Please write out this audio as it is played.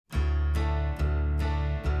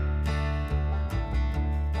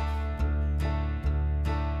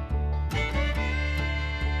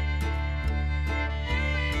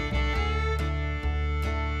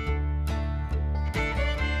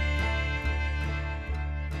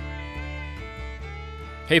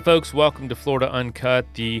Hey folks, welcome to Florida Uncut,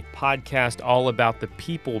 the podcast all about the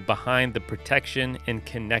people behind the protection and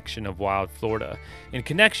connection of wild Florida. And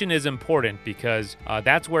connection is important because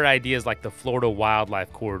that's where ideas like the Florida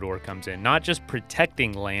Wildlife Corridor comes in. Not just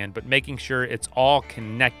protecting land, but making sure it's all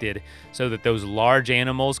connected so that those large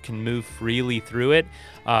animals can move freely through it,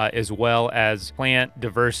 as well as plant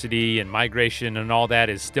diversity and migration and all that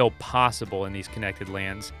is still possible in these connected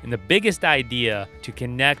lands. And the biggest idea to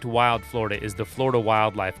connect wild Florida is the Florida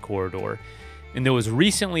Wildlife Corridor. And there was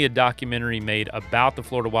recently a documentary made about the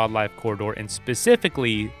Florida Wildlife Corridor and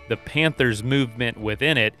specifically the Panther's movement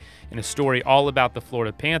within it, and a story all about the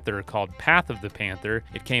Florida Panther called Path of the Panther.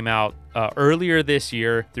 It came out earlier this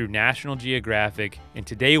year through National Geographic, and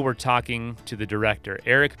today we're talking to the director,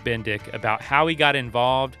 Eric Bendick, about how he got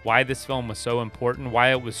involved, why this film was so important,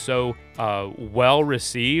 why it was so well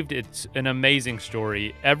received. It's an amazing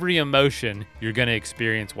story. Every emotion you're going to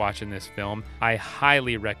experience watching this film. I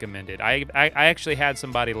highly recommend it. I actually had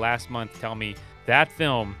somebody last month tell me that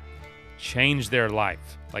film changed their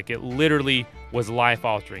life. Like, it literally was life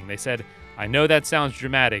altering. They said, I know that sounds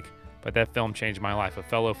dramatic, but that film changed my life. A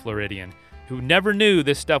fellow Floridian who never knew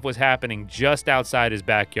this stuff was happening just outside his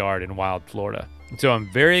backyard in wild Florida. And so I'm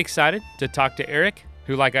very excited to talk to Eric,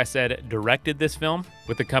 who, like I said, directed this film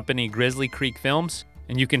with the company Grizzly Creek Films.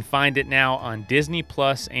 And you can find it now on Disney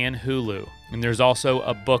Plus and Hulu. And there's also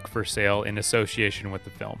a book for sale in association with the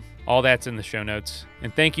film. All that's in the show notes.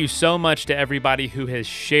 And thank you so much to everybody who has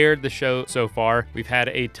shared the show so far. We've had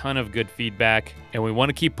a ton of good feedback, and we want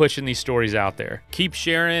to keep pushing these stories out there. Keep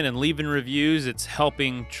sharing and leaving reviews. It's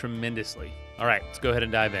helping tremendously. All right, let's go ahead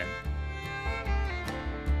and dive in.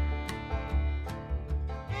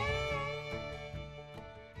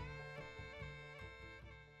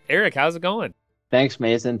 Eric, how's it going? Thanks,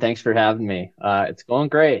 Mason. Thanks for having me. It's going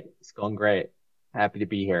great. It's going great. Happy to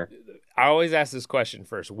be here. I always ask this question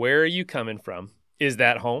first. Where are you coming from? Is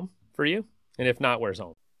that home for you? And if not, where's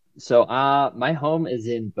home? So, my home is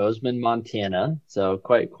in Bozeman, Montana. So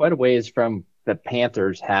quite a ways from the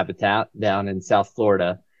Panther's habitat down in South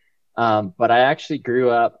Florida. But I actually grew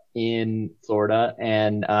up in Florida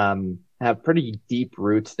and have pretty deep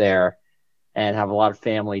roots there and have a lot of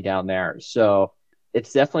family down there. So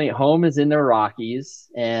it's definitely home is in the Rockies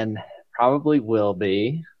and probably will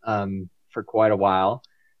be for quite a while.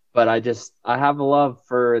 But I have a love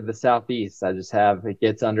for the Southeast. It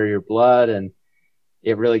gets under your blood and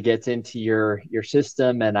it really gets into your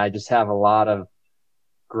system. And I just have a lot of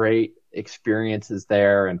great experiences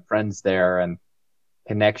there and friends there and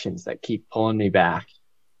connections that keep pulling me back.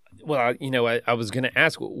 Well, I was going to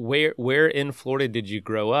ask, where in Florida did you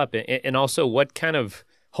grow up? And also, what kind of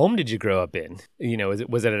home did you grow up in?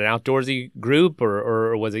 Was it an outdoorsy group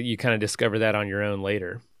or was it you kind of discovered that on your own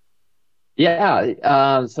later? Yeah.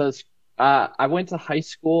 I went to high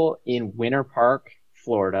school in Winter Park,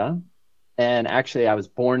 Florida. And actually, I was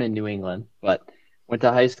born in New England, but went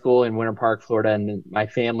to high school in Winter Park, Florida. And my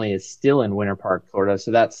family is still in Winter Park, Florida. So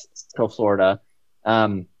that's Central Florida,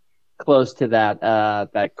 close to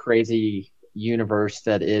that crazy universe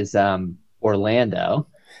that is Orlando.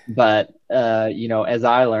 But, as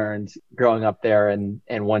I learned growing up there and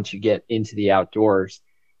once you get into the outdoors,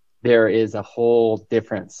 there is a whole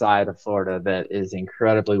different side of Florida that is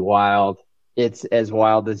incredibly wild. It's as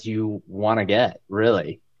wild as you want to get,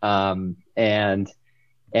 really. And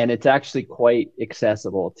it's actually quite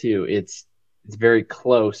accessible too. It's very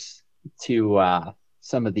close to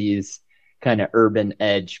some of these kind of urban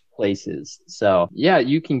edge places. So yeah,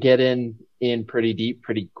 you can get in pretty deep,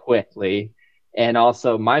 pretty quickly. And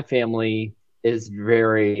also my family is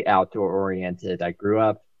very outdoor oriented. I grew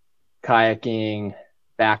up kayaking,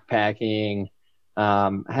 backpacking,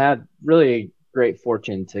 had really great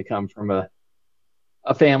fortune to come from a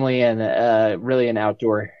family and really an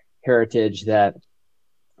outdoor heritage that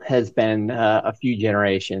has been a few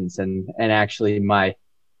generations. And actually my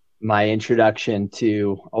introduction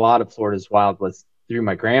to a lot of Florida's wild was through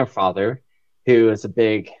my grandfather, who is a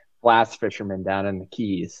big bass fisherman down in the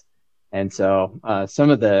Keys. And so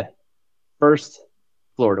some of the first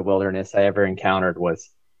Florida wilderness I ever encountered was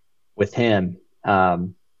with him,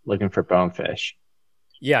 looking for bonefish.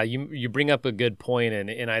 Yeah, you bring up a good point,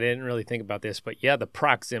 and I didn't really think about this, but yeah, the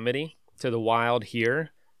proximity to the wild here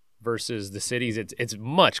versus the cities, it's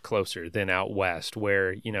much closer than out west,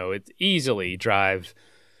 where it's easily drive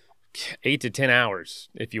 8 to 10 hours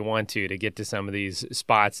if you want to get to some of these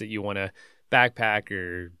spots that you want to backpack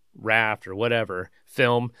or raft or whatever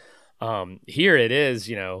film. Here it is,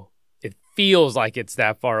 it feels like it's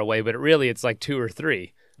that far away, but really it's like 2 or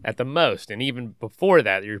 3 at the most. And even before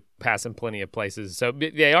that, you're passing plenty of places. So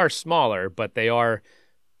they are smaller, but they are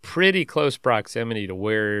pretty close proximity to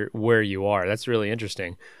where you are. That's really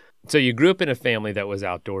interesting. So you grew up in a family that was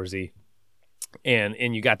outdoorsy, and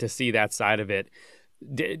you got to see that side of it.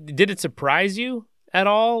 Did it surprise you at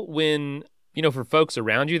all when, for folks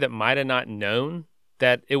around you that might have not known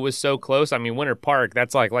that it was so close? I mean, Winter Park,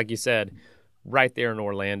 that's like you said, right there in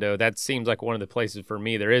Orlando. That seems like one of the places for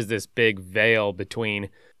me. There is this big veil between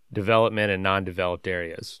development and non-developed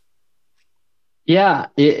areas. Yeah,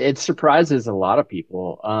 it surprises a lot of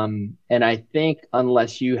people. And I think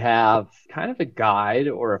unless you have kind of a guide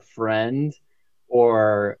or a friend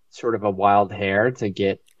or sort of a wild hair to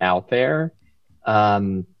get out there,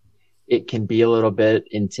 um, it can be a little bit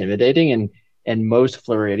intimidating. And most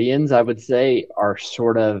Floridians, I would say, are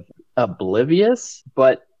sort of oblivious,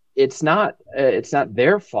 but it's not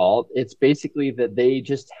their fault. It's basically that they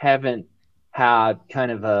just haven't had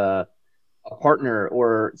kind of a partner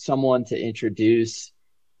or someone to introduce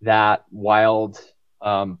that wild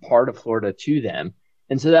part of Florida to them.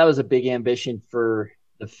 And so that was a big ambition for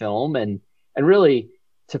the film, and really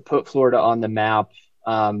to put Florida on the map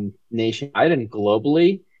nationwide and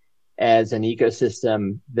globally as an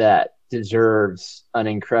ecosystem that deserves an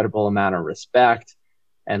incredible amount of respect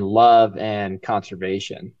and love and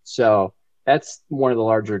conservation. So that's one of the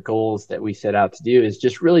larger goals that we set out to do, is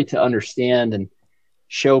just really to understand and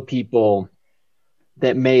show people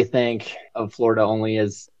that may think of Florida only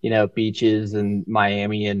as, beaches and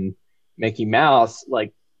Miami and Mickey Mouse.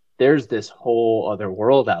 Like, there's this whole other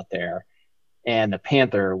world out there. And the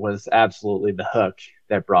Panther was absolutely the hook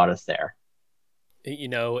that brought us there.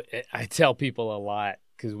 I tell people a lot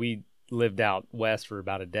because we lived out west for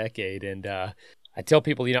about a decade. And I tell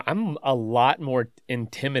people, I'm a lot more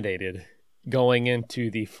intimidated going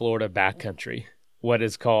into the Florida backcountry, what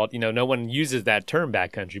is called, no one uses that term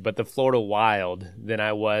backcountry, but the Florida wild, than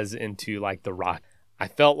I was into like the Rock. I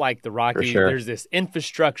felt like the For Rockies, sure. there's this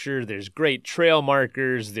infrastructure, there's great trail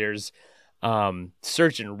markers, there's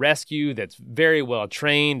search and rescue that's very well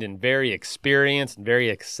trained and very experienced and very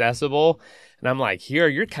accessible. And I'm like, here,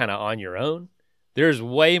 you're kind of on your own. There's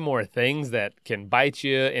way more things that can bite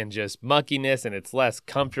you and just muckiness, and it's less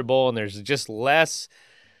comfortable, and there's just less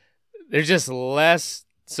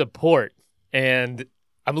support. And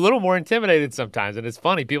I'm a little more intimidated sometimes, and it's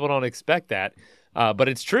funny. People don't expect that, but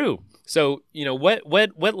it's true. So,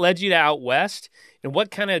 what led you to out west, and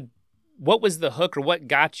what was the hook, or what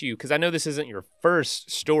got you? Because I know this isn't your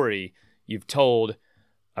first story you've told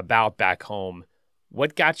about back home.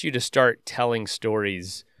 What got you to start telling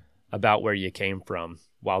stories about where you came from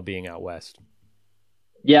while being out west?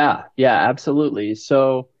 Yeah, yeah, absolutely.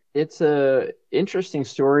 So it's a interesting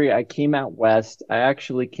story. I came out west. I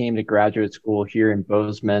actually came to graduate school here in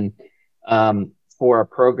Bozeman for a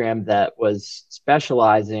program that was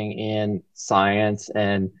specializing in science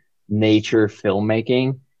and nature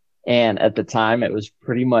filmmaking. And at the time, it was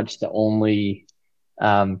pretty much the only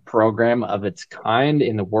program of its kind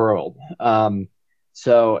in the world.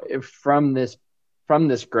 So from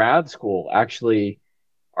this grad school, actually,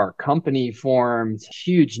 our company formed a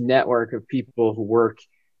huge network of people who work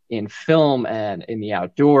in film and in the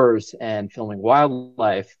outdoors and filming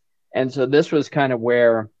wildlife. And so this was kind of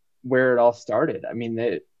where it all started. I mean,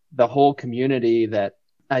 the whole community that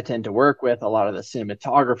I tend to work with, a lot of the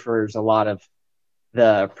cinematographers, a lot of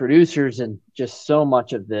the producers, and just so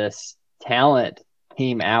much of this talent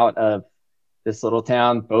came out of this little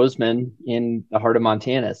town, Bozeman, in the heart of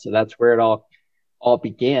Montana. So that's where it all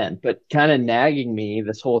began. But kind of nagging me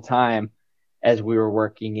this whole time as we were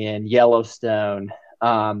working in Yellowstone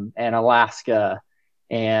and Alaska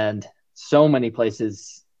and so many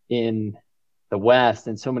places in the West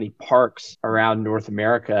and so many parks around North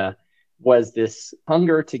America was this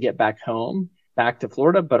hunger to get back home, back to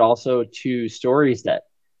Florida, but also to stories that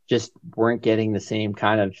just weren't getting the same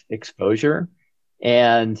kind of exposure,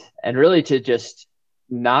 and really to just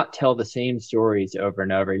not tell the same stories over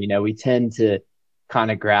and over. We tend to kind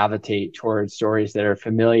of gravitate towards stories that are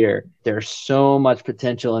familiar. There's so much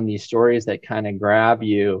potential in these stories that kind of grab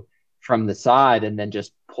you from the side and then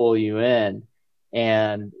just pull you in.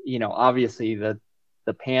 And, obviously the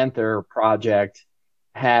Panther project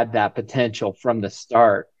had that potential from the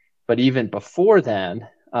start. But even before then,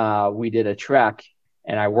 we did a trek,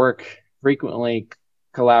 and I work frequently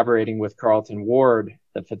collaborating with Carlton Ward,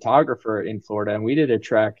 the photographer in Florida. And we did a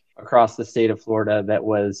trek across the state of Florida that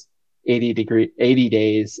was 80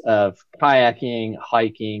 days of kayaking,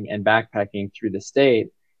 hiking, and backpacking through the state.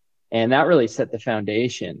 And that really set the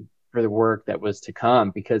foundation for the work that was to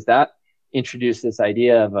come, because that introduced this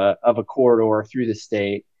idea of a corridor through the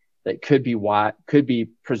state that could be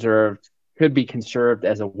preserved, could be conserved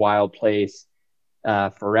as a wild place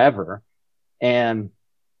forever. And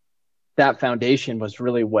that foundation was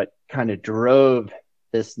really what kind of drove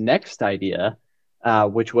this next idea,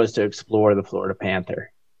 which was to explore the Florida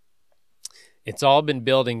panther. It's all been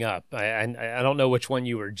building up. I don't know which one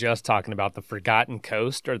you were just talking about, The Forgotten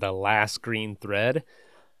Coast or The Last Green Thread.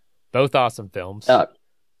 Both awesome films. Uh,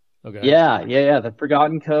 Oh, go ahead. yeah. The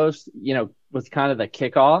Forgotten Coast, was kind of the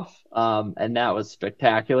kickoff, and that was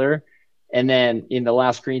spectacular. And then in the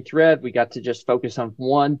last green thread, we got to just focus on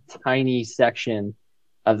one tiny section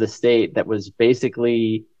of the state that was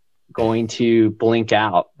basically going to blink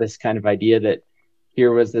out this kind of idea that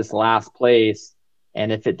here was this last place,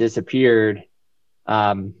 and if it disappeared,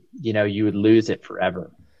 you would lose it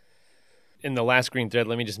forever. In The Last Green Thread,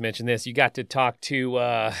 let me just mention this. You got to talk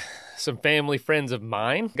to some family friends of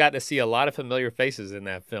mine. Got to see a lot of familiar faces in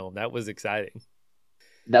that film. That was exciting.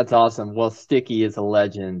 That's awesome. Well, Sticky is a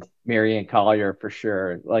legend. Marianne Collier for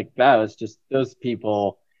sure. Like that was just those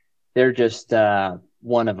people. They're just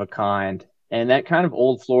one of a kind. And that kind of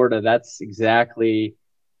old Florida, that's exactly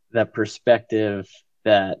the perspective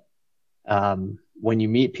that when you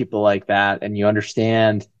meet people like that and you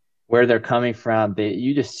understand where they're coming from,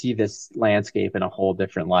 you just see this landscape in a whole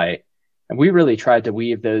different light. And we really tried to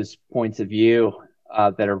weave those points of view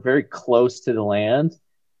that are very close to the land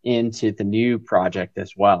into the new project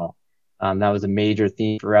as well. That was a major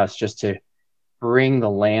theme for us, just to bring the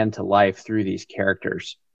land to life through these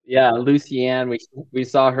characters. Yeah, Lucienne, we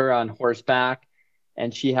saw her on horseback,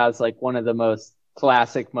 and she has like one of the most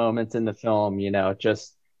classic moments in the film.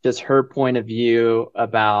 Just her point of view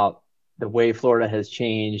about the way Florida has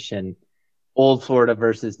changed, and old Florida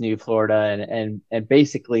versus new Florida, and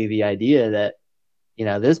basically the idea that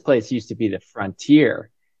this place used to be the frontier,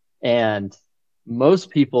 and most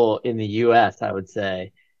people in the U.S., I would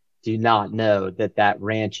say, do not know that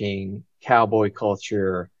ranching cowboy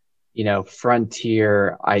culture,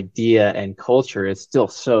 frontier idea and culture is still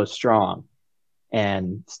so strong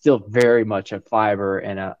and still very much a fiber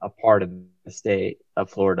and a part of the state of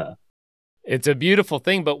Florida. It's a beautiful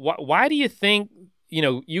thing, but why do you think,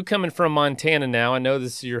 you coming from Montana now, I know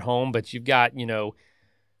this is your home, but you've got,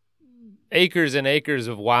 acres and acres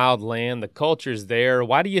of wild land. The culture's there.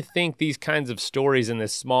 Why do you think these kinds of stories in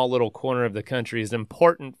this small little corner of the country is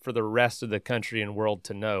important for the rest of the country and world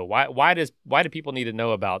to know? Why do people need to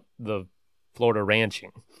know about the Florida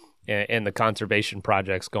ranching and the conservation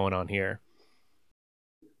projects going on here?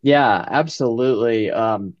 Yeah, absolutely.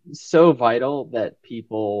 So vital that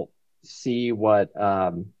people see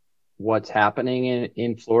what's happening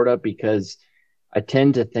in Florida, because I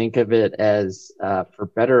tend to think of it as, for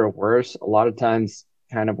better or worse, a lot of times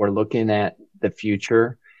kind of we're looking at the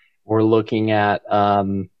future. We're looking at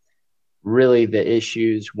really the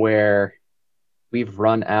issues where we've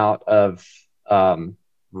run out of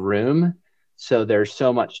room. So there's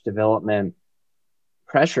so much development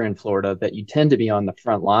pressure in Florida that you tend to be on the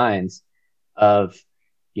front lines of,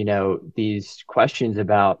 these questions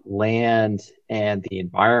about land and the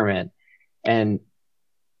environment. And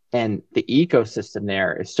the ecosystem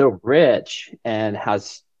there is so rich and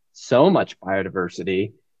has so much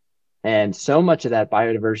biodiversity, and so much of that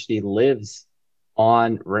biodiversity lives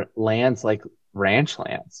on lands like ranch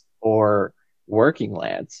lands or working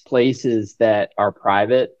lands, places that are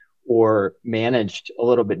private or managed a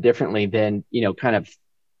little bit differently than, kind of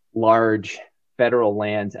large federal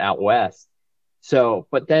lands out west. So,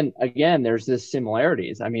 but then again, there's this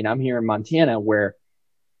similarities. I mean, I'm here in Montana where,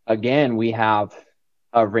 again, we have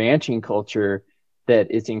a ranching culture that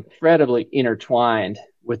is incredibly intertwined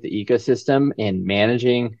with the ecosystem and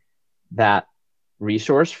managing that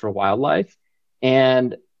resource for wildlife.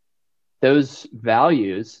 And those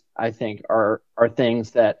values, I think, are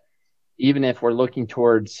things that, even if we're looking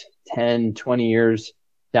towards 10, 20 years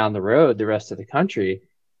down the road, the rest of the country,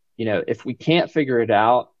 if we can't figure it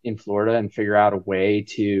out in Florida and figure out a way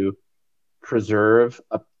to preserve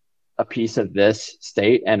a piece of this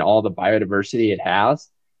state and all the biodiversity it has,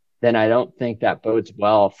 then I don't think that bodes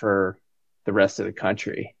well for the rest of the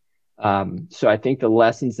country. So I think the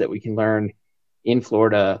lessons that we can learn in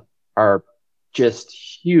Florida are just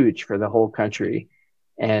huge for the whole country.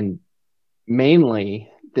 And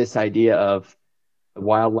mainly this idea of the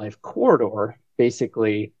wildlife corridor,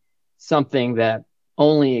 basically something that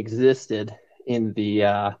only existed in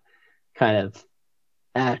the kind of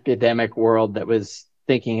academic world that was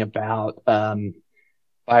thinking about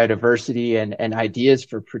biodiversity and ideas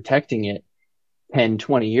for protecting it 10,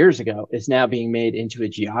 20 years ago, is now being made into a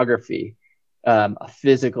geography, a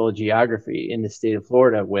physical geography in the state of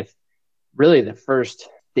Florida, with really the first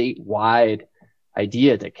statewide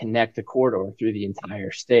idea to connect the corridor through the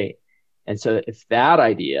entire state. And so if that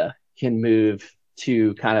idea can move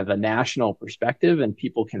to kind of a national perspective and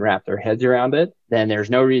people can wrap their heads around it, then there's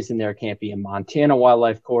no reason there can't be a Montana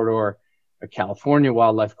wildlife corridor, a California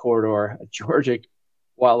wildlife corridor, a Georgia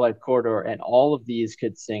wildlife corridor, and all of these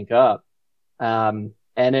could sync up. And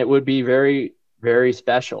it would be very, very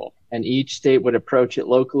special. And each state would approach it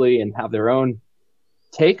locally and have their own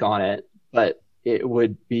take on it, but it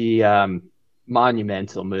would be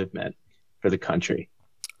monumental movement for the country.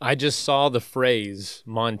 I just saw the phrase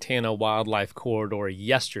Montana Wildlife Corridor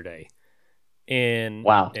yesterday in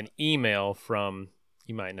Wow. an email from,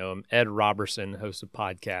 you might know him, Ed Robertson, host of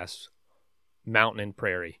podcasts, Mountain and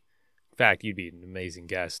Prairie. In fact, you'd be an amazing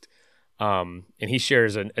guest. And he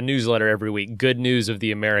shares a newsletter every week, Good News of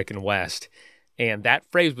the American West. And that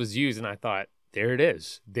phrase was used, and I thought, there it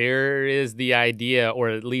is. There is the idea, or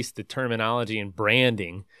at least the terminology and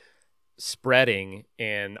branding, spreading,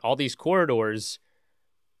 and all these corridors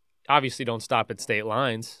obviously don't stop at state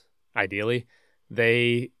lines, ideally.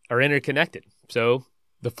 They are interconnected. So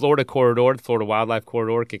the Florida corridor, the Florida Wildlife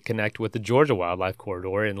Corridor, could connect with the Georgia Wildlife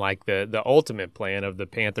Corridor, and like the ultimate plan of the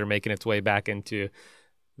Panther making its way back into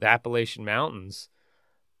the Appalachian Mountains.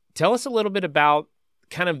 Tell us a little bit about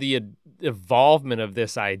kind of the evolvement of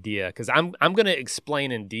this idea, because I'm going to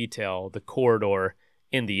explain in detail the corridor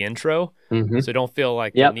in the intro, so don't feel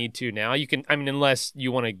like you need to now. You can, I mean, unless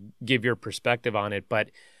you want to give your perspective on it,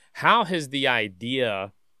 but how has the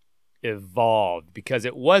idea evolved? Because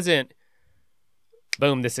it wasn't,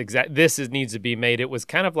 boom, this needs to be made. It was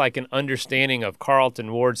kind of like an understanding of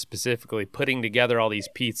Carlton Ward specifically putting together all these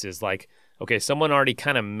pieces. Like, okay, someone already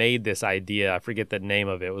kind of made this idea. I forget the name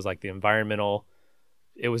of it. It was like the environmental.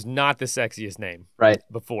 It was not the sexiest name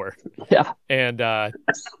before. Yeah. And but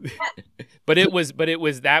that was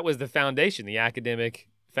the foundation, the academic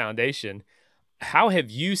foundation. How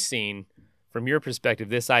have you seen, from your perspective,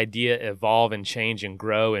 this idea evolve and change and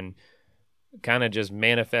grow and kind of just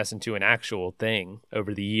manifest into an actual thing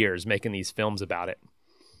over the years, making these films about it?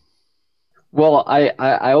 Well,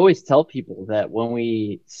 I always tell people that when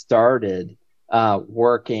we started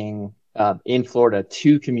working in Florida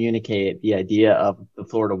to communicate the idea of the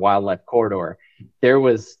Florida Wildlife Corridor, there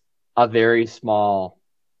was a very small,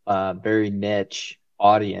 very niche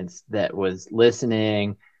audience that was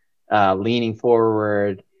listening, leaning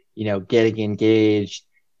forward, getting engaged.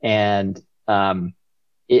 And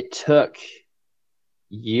it took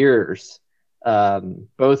years,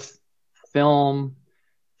 both film,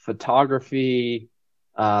 photography,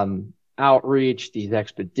 outreach, these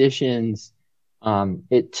expeditions.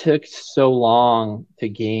 It took so long to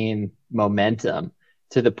gain momentum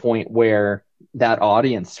to the point where that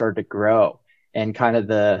audience started to grow, and kind of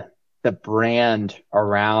the brand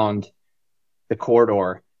around the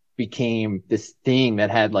corridor became this thing that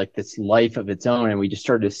had like this life of its own. And we just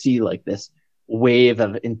started to see like this wave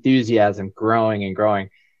of enthusiasm growing and growing.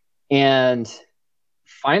 And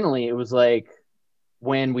finally, it was like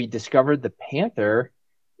when we discovered the Panther,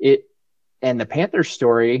 and the Panther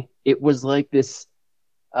story, it was like this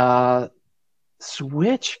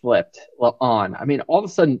switch flipped on. I mean, all of a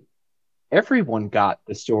sudden, everyone got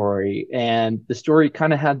the story, and the story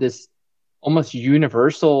kind of had this almost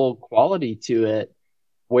universal quality to it,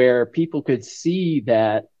 where people could see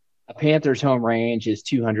that a panther's home range is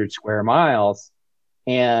 200 square miles,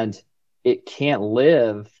 and it can't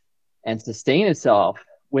live and sustain itself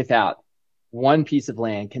without one piece of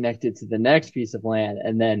land connected to the next piece of land,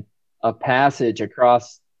 and then a passage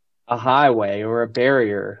across a highway or a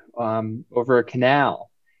barrier over a canal.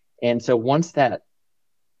 And so once that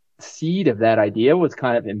seed of that idea was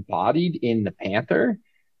kind of embodied in the Panther,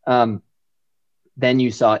 then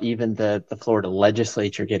you saw even the Florida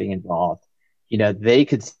legislature getting involved. They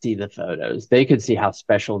could see the photos. They could see how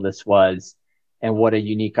special this was and what a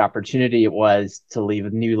unique opportunity it was to leave a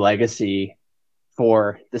new legacy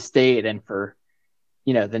for the state and for,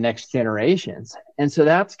 the next generations. And so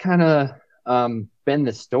that's kind of been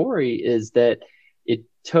the story, is that it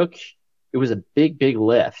was a big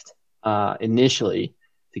lift initially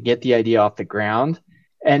to get the idea off the ground.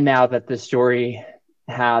 And now that the story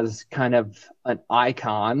has kind of an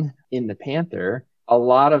icon in the Panther, a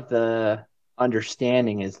lot of the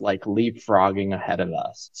understanding is like leapfrogging ahead of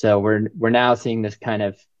us. So we're now seeing this kind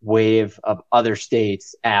of wave of other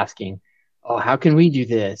states asking, oh, how can we do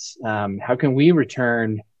this? How can we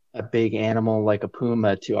return a big animal like a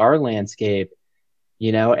puma to our landscape?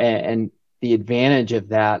 And the advantage of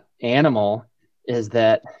that animal is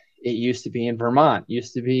that it used to be in Vermont,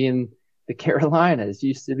 used to be in the Carolinas,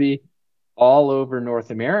 used to be all over North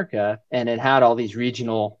America, and it had all these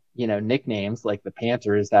regional, nicknames, like the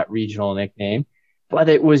Panther is that regional nickname, but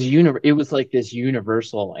it was like this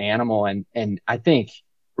universal animal. And I think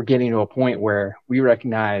we're getting to a point where we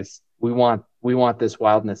recognize we want this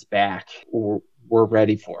wildness back. We're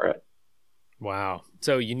ready for it. Wow.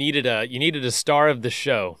 So you needed a star of the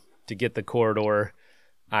show to get the corridor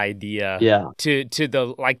idea Yeah, to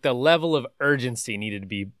the like the level of urgency needed to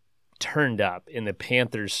be turned up in the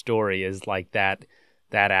Panthers story is like that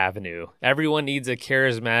avenue. Everyone needs a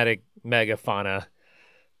charismatic megafauna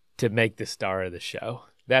to make the star of the show.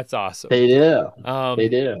 That's awesome. they do. They Um,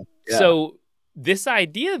 do. Yeah. so this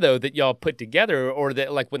idea though that y'all put together, or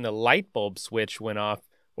that like when the light bulb switch went off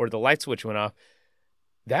or the light switch went off,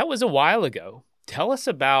 that was a while ago. Tell us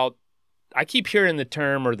about. I keep hearing the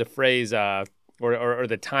term or the phrase, or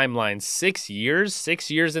the timeline. 6 years, 6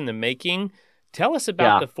 years in the making. Tell us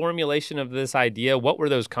about Yeah. the formulation of this idea. What were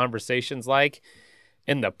those conversations like,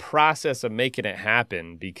 and the process of making it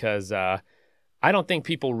happen? Because I don't think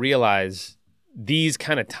people realize these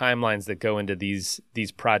kind of timelines that go into these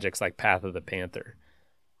projects like Path of the Panther.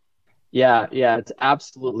 Yeah. Yeah. It's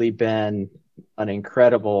absolutely been an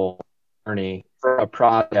incredible journey for a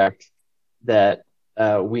project that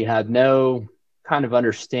we had no kind of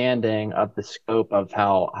understanding of the scope of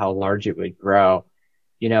how large it would grow.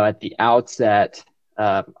 At the outset,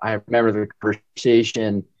 I remember the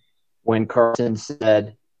conversation when Carson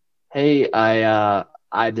said, "Hey,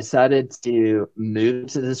 I decided to move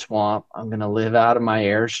to the swamp. I'm going to live out of my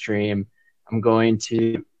airstream. I'm going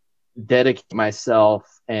to dedicate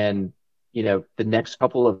myself and the next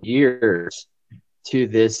couple of years to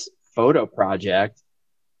this photo project,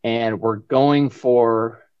 and we're going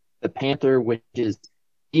for the panther, which is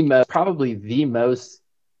probably the most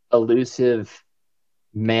elusive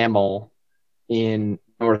mammal in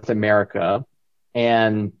North America.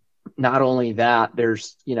 And not only that,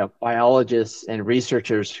 there's biologists and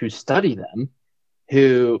researchers who study them,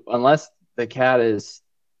 who, unless the cat is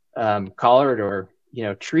collared or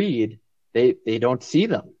treed, they don't see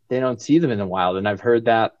them. They don't see them in the wild. And I've heard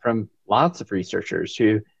that from lots of researchers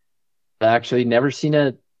who actually never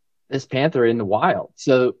seen this panther in the wild.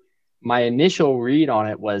 So my initial read on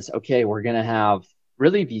it was, okay, we're going to have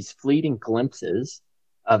really these fleeting glimpses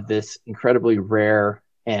of this incredibly rare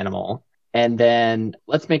animal. And then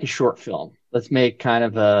let's make a short film. Let's make kind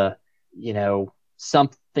of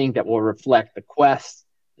something that will reflect the quest,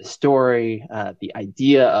 the story, the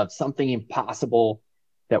idea of something impossible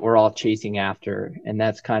that we're all chasing after. And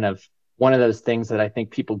that's kind of one of those things that I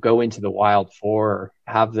think people go into the wild for,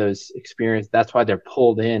 have those experiences. That's why they're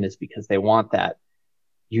pulled in, is because they want that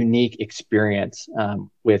unique experience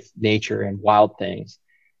with nature and wild things.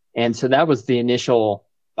 And so that was the initial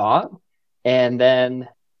thought. And then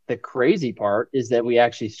the crazy part is that we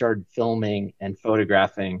actually started filming and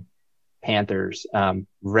photographing panthers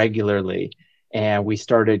regularly. And we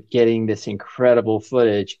started getting this incredible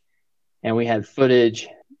footage. And we had footage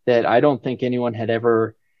that I don't think anyone had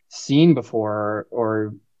ever seen before,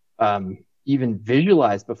 or even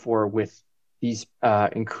visualized before, with these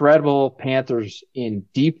incredible panthers in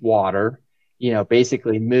deep water,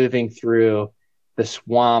 basically moving through the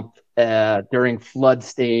swamp during flood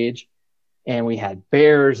stage. And we had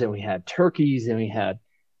bears and we had turkeys and we had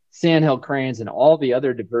sandhill cranes and all the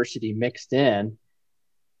other diversity mixed in.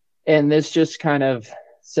 And this just kind of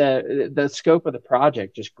said, the scope of the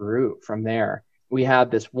project just grew from there. We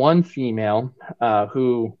had this one female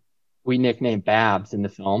who we nicknamed Babs in the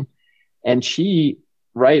film. And she,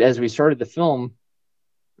 right as we started the film,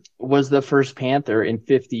 was the first panther in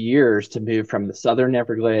 50 years to move from the southern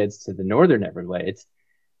Everglades to the northern Everglades.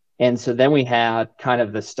 And so then we had kind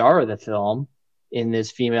of the star of the film in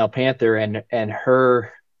this female panther and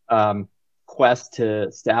her quest to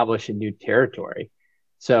establish a new territory.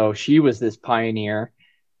 So she was this pioneer.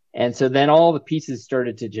 And so then all the pieces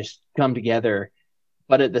started to just come together.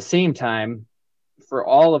 But at the same time, for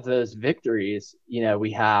all of those victories,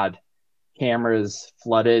 we had cameras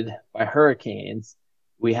flooded by hurricanes.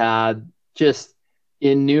 We had just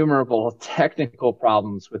innumerable technical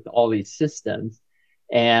problems with all these systems.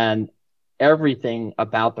 And everything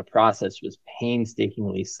about the process was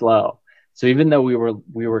painstakingly slow. So even though we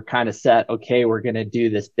were kind of set, okay, we're going to do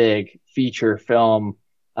this big feature film,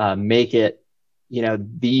 make it,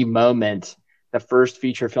 the moment, the first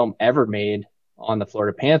feature film ever made on the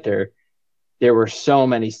Florida Panther, there were so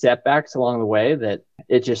many setbacks along the way that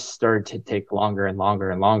it just started to take longer and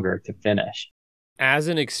longer and longer to finish. As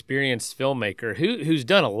an experienced filmmaker who's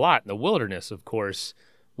done a lot in the wilderness, of course,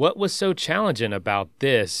 what was so challenging about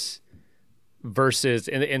this versus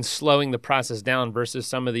in slowing the process down versus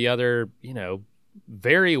some of the other,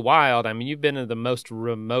 very wild? I mean, you've been in the most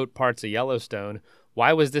remote parts of Yellowstone.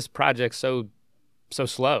 Why was this project so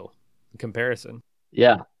slow in comparison?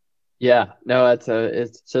 Yeah. Yeah. No, it's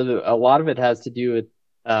so a lot of it has to do with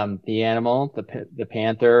the animal, the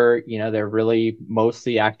panther, they're really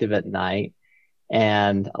mostly active at night.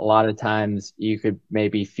 And a lot of times you could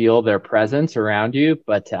maybe feel their presence around you,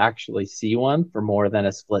 but to actually see one for more than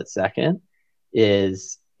a split second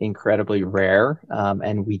is incredibly rare.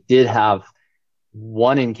 And we did have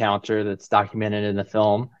one encounter that's documented in the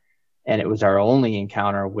film, and it was our only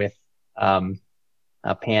encounter with um,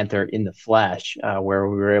 a panther in the flesh, where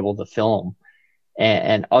we were able to film.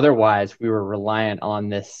 And otherwise, we were reliant on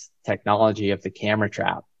this technology of the camera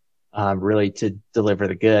trap, really to deliver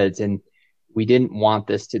the goods. And we didn't want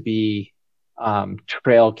this to be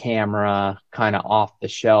trail camera, kind of off the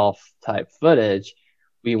shelf type footage.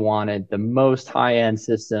 We wanted the most high end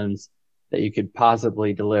systems that you could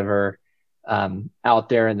possibly deliver out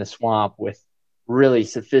there in the swamp with really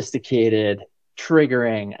sophisticated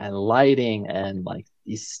triggering and lighting and like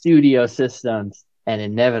these studio systems. And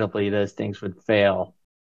inevitably, those things would fail.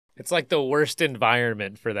 It's like the worst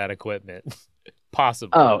environment for that equipment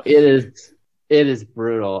possible. Oh, it is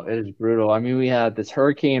brutal. It is brutal. I mean, we had this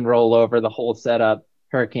hurricane roll over the whole setup.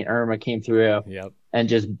 Hurricane Irma came through Yep. and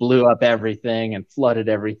just blew up everything and flooded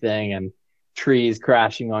everything and trees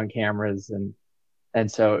crashing on cameras and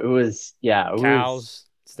so it was, yeah, it was. Cows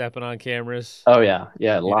stepping on cameras. Oh yeah,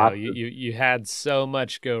 yeah, You know, lots you of. you you had so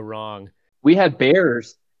much go wrong. We had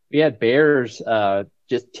bears. We had bears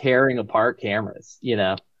just tearing apart cameras.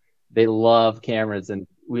 They love cameras, and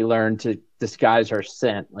we learned to disguise our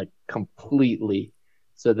scent like completely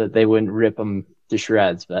so that they wouldn't rip them to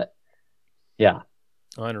shreds. But yeah,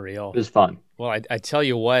 it Unreal. was fun. Well, I tell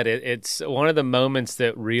you what, it's one of the moments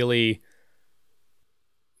that really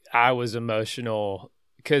I was emotional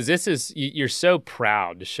because you're so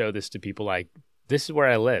proud to show this to people. Like, this is where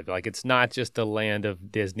I live. Like, it's not just a land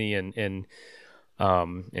of Disney and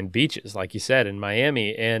beaches, like you said, in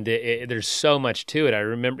Miami. And there's so much to it. I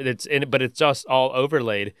remember but it's just all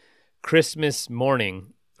overlaid. Christmas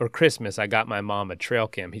morning or Christmas, I got my mom a trail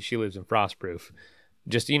cam. She lives in Frostproof,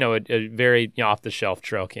 just, a very off the shelf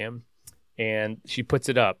trail cam. And she puts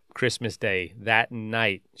it up Christmas Day. That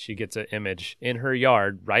night, she gets an image in her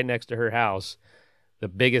yard right next to her house, the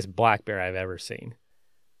biggest black bear I've ever seen.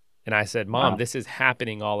 And I said, Mom, Wow. this is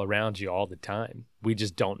happening all around you all the time. We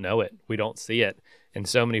just don't know it. We don't see it. And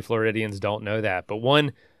so many Floridians don't know that. But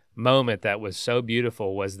one moment that was so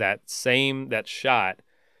beautiful was that shot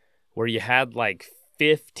where you had like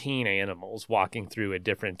 15 animals walking through at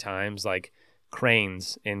different times, like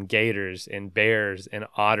cranes and gators and bears and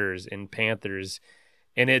otters and panthers.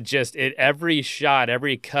 And every shot,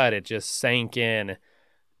 every cut, it just sank in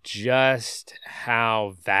just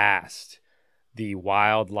how vast the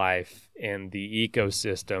wildlife and the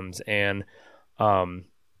ecosystems and um,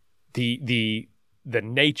 the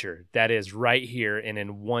nature that is right here and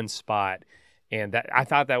in one spot. And that, I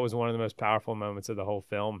thought that was one of the most powerful moments of the whole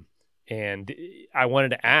film. And I wanted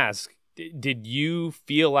to ask, did you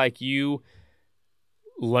feel like you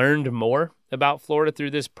learned more about Florida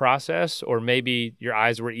through this process, or maybe your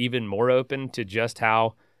eyes were even more open to just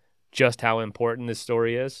how important this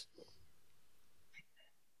story is?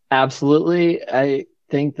 Absolutely. I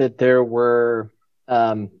think that there were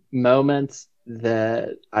moments that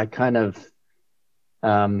I kind of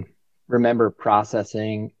um, remember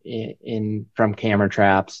processing in from camera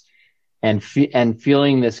traps and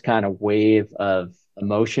feeling this kind of wave of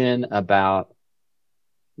emotion about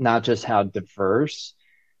not just how diverse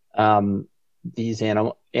um, these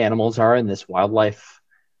animals are and this wildlife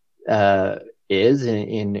uh, is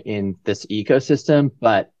in this ecosystem,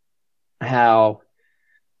 but how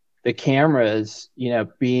the cameras,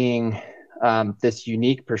 being this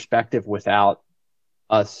unique perspective without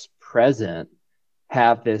us present,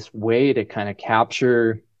 have this way to kind of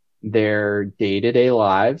capture their day-to-day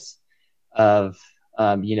lives of,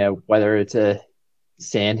 whether it's a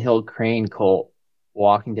sandhill crane colt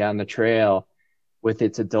walking down the trail with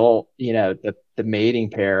its adult, the mating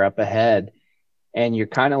pair up ahead. And you're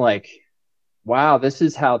kind of like, wow, this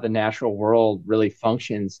is how the natural world really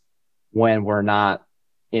functions when we're not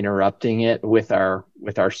interrupting it with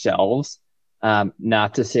ourselves.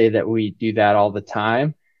 Not to say that we do that all the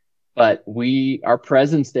time, but our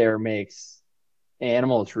presence there makes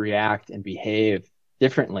animals react and behave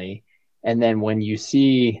differently. And then when you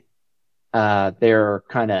see their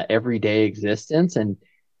kind of everyday existence and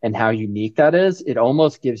how unique that is, it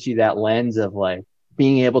almost gives you that lens of like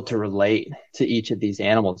being able to relate to each of these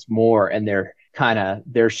animals more and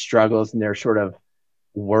their struggles and their sort of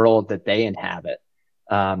world that they inhabit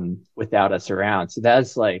without us around. So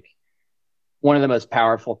that's like one of the most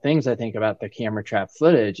powerful things I think about the camera trap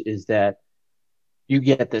footage is that you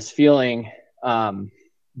get this feeling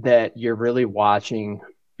that you're really watching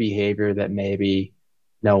behavior that maybe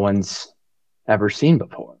no one's ever seen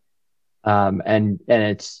before. And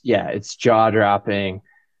it's jaw dropping,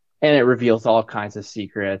 and it reveals all kinds of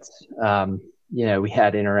secrets. We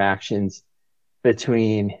had interactions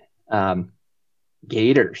between um,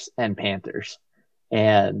 gators and panthers,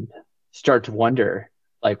 and start to wonder,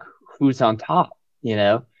 like, who's on top, you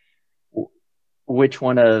know, which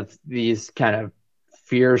one of these kind of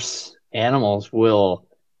fierce animals will,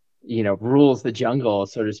 rules the jungle,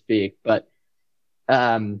 so to speak.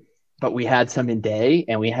 Um, but we had some in day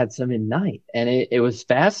and we had some in night, and it was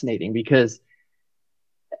fascinating because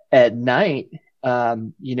at night,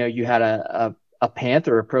 you had a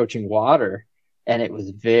panther approaching water, and it was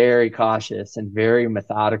very cautious and very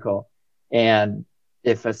methodical. And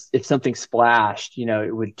if something splashed,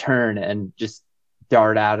 it would turn and just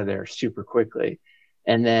dart out of there super quickly.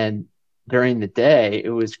 And then during the day, it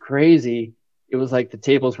was crazy. It was like the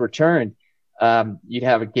tables were turned. You'd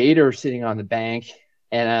have a gator sitting on the bank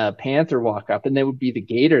and a panther walk up, and they would be the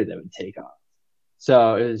gator that would take off.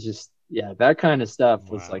 So it was just, yeah, that kind of stuff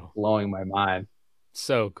was like Wow. blowing my mind.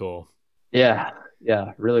 So cool. Yeah,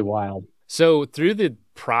 yeah, really wild. So through the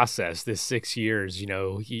process, this 6 years,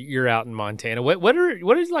 you're out in Montana. What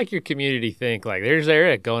does like your community think? Like, there's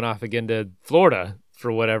Eric going off again to Florida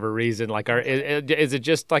for whatever reason. Like, is it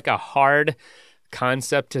just like a hard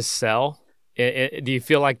concept to sell? Do you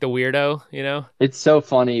feel like the weirdo? It's so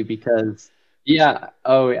funny because, yeah,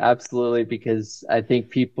 oh, absolutely. Because I think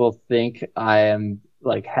people think I am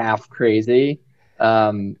like half crazy,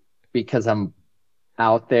 um, because I'm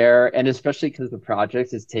out there, and especially because the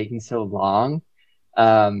project is taking so long.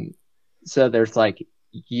 Um, so there's like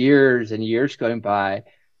years and years going by,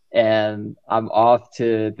 and I'm off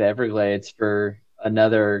to the Everglades for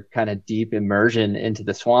another kind of deep immersion into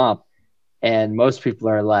the swamp. And most people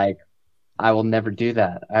are like, I will never do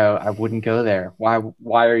that. I wouldn't go there.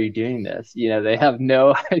 Why are you doing this? They have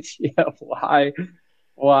no idea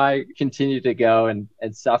why continue to go and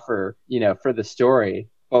suffer, for the story.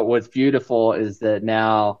 But what's beautiful is that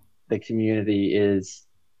now the community is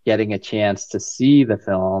getting a chance to see the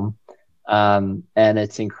film. And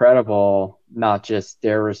it's incredible, not just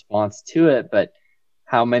their response to it, but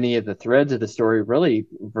how many of the threads of the story really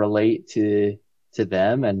relate to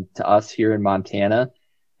them and to us here in Montana.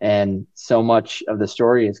 And so much of the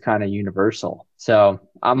story is kind of universal. So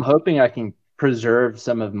I'm hoping I can preserve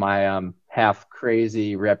some of my half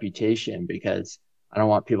crazy reputation, because I don't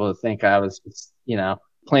want people to think I was just,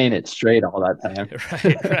 playing it straight all that time.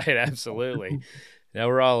 Right, right, absolutely. Now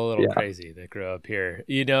we're all a little Yeah, crazy that grow up here.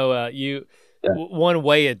 yeah. One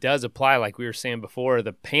way it does apply, like we were saying before,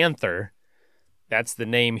 the panther. That's the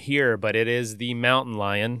name here, but it is the mountain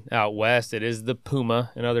lion out west. It is the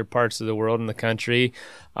puma in other parts of the world in the country.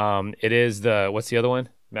 It is what's the other one?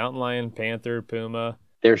 Mountain lion, panther, puma.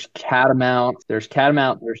 There's cougar.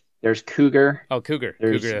 Oh, cougar. Cougar,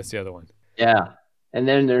 There's that's the other one. Yeah. And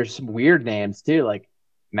then there's some weird names too, like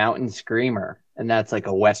Mountain Screamer, and that's like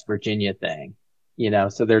a West Virginia thing.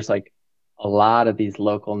 So there's like a lot of these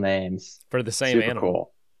local names. For the same Super animal.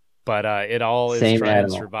 cool. But it all is Same trying to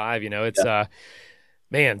animal. survive. It's Yeah.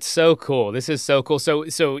 man, so cool. This is so cool. So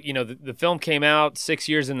the film came out 6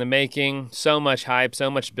 years in the making. So much hype,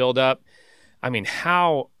 so much build up. I mean,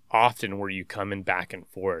 how often were you coming back and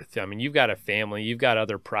forth? I mean, you've got a family, you've got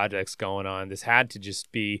other projects going on. This had to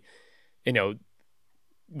just be, you know,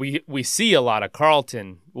 we see a lot of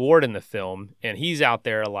Carlton Ward in the film, and he's out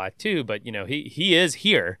there a lot too. But he is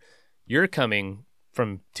here. You're coming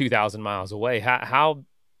from 2,000 miles away.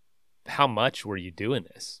 How much were you doing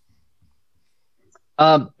this?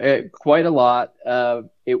 Quite a lot.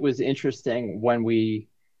 It was interesting when we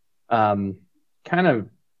kind of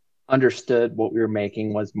understood what we were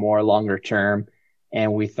making was more longer term,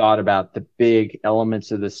 and we thought about the big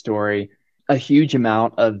elements of the story. A huge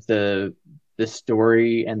amount of the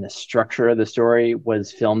story and the structure of the story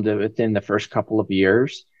was filmed within the first couple of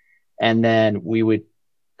years, and then we would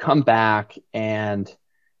come back and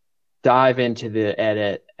dive into the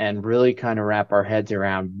edit and really kind of wrap our heads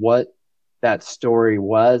around what that story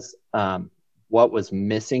was, what was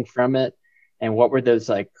missing from it, and what were those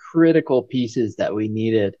like critical pieces that we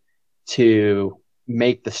needed to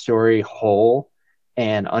make the story whole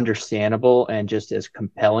and understandable and just as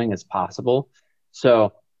compelling as possible.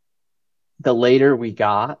 So the later we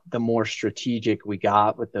got, the more strategic we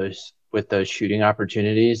got with those shooting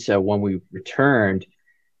opportunities. So when we returned,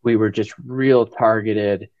 we were just real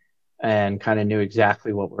targeted and kind of knew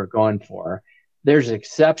exactly what we're going for. There's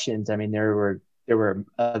exceptions. I mean, there were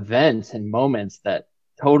events and moments that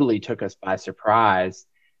totally took us by surprise,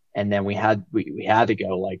 and then we had to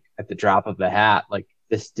go like at the drop of the hat, like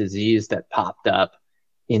this disease that popped up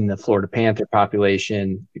in the Florida panther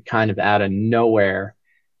population kind of out of nowhere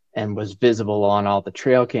and was visible on all the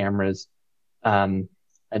trail cameras, um,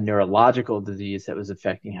 a neurological disease that was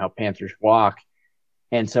affecting how panthers walk.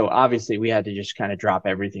 And so obviously we had to just kind of drop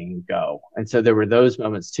everything and go. And so there were those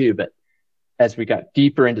moments too. But as we got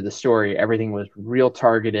deeper into the story, everything was real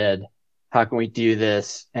targeted. How can we do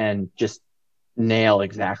this and just nail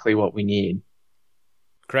exactly what we need?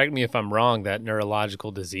 Correct me if I'm wrong, that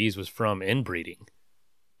neurological disease was from inbreeding.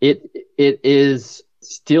 It it is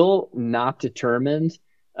still not determined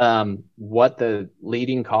what the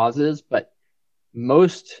leading cause is, but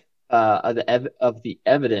most of the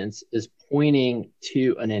evidence is pointing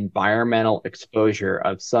to an environmental exposure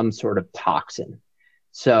of some sort of toxin.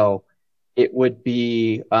 So it would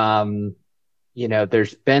be,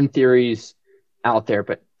 there's been theories out there,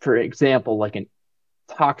 but for example, like an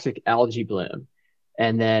toxic algae bloom,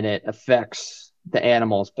 and then it affects the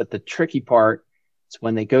animals. But the tricky part is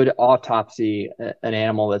when they go to autopsy an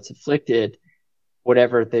animal that's afflicted,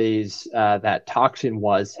 whatever that toxin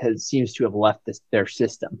seems to have left their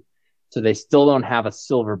system. So they still don't have a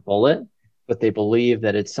silver bullet, but they believe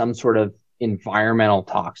that it's some sort of environmental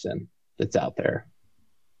toxin that's out there.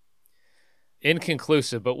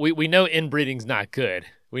 Inconclusive, but we know inbreeding's not good.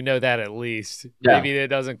 We know that at least. Yeah. Maybe it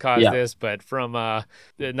doesn't cause Yeah. this, but from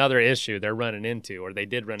another issue they're running into, or they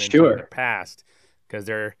did run into in the Sure. past, because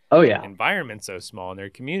their Oh yeah. environment's so small and their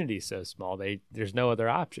community's so small, there's no other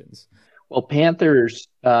options. Well, panthers,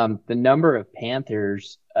 the number of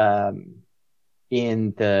panthers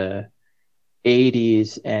in the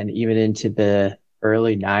 80s and even into the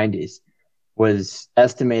early 90s was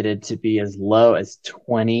estimated to be as low as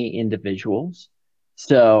 20 individuals.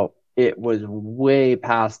 So it was way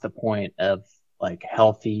past the point of like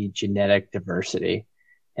healthy genetic diversity.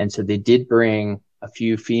 And so they did bring a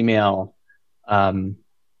few female um,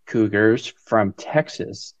 cougars from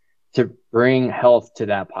Texas to bring health to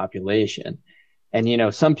that population.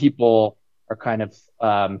 And, some people are kind of,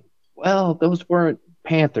 well, those weren't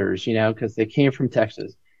panthers, because they came from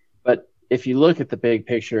Texas. But if you look at the big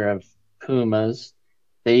picture of pumas,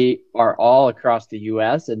 they are all across the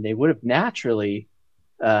U.S. and they would have naturally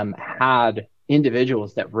had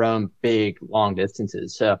individuals that roam big, long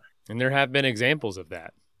distances. So, And there have been examples of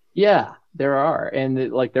that. yeah, there are.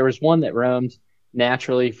 And like there was one that roamed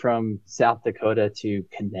naturally from South Dakota to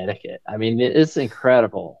Connecticut. I mean, it's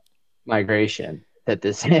incredible migration that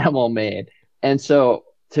this animal made. And so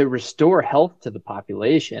to restore health to the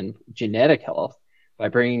population, genetic health, by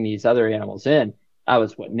bringing these other animals in, that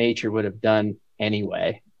was what nature would have done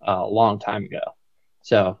anyway a long time ago.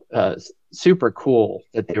 So super cool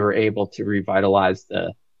that they were able to revitalize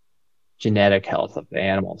the genetic health of the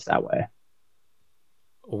animals that way.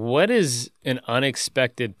 What is an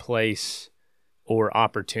unexpected place or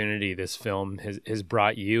opportunity this film has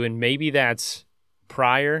brought you? And maybe that's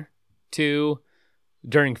prior to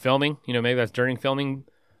during filming, maybe that's during filming,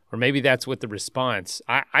 or maybe that's with the response.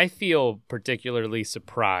 I feel particularly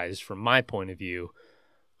surprised from my point of view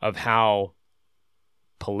of how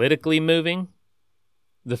politically moving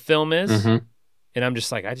the film is. Mm-hmm. And I'm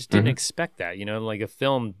just like, I just didn't expect that, like a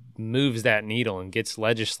film moves that needle and gets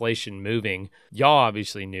legislation moving. Y'all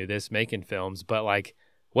obviously knew this making films, but like,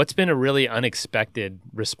 what's been a really unexpected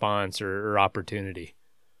response or opportunity?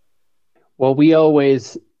 Well, we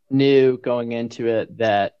always knew going into it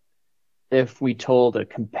that if we told a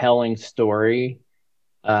compelling story,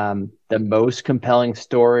 the most compelling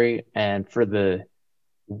story, and for the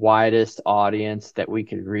widest audience that we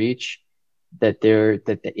could reach, that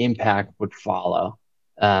the impact would follow.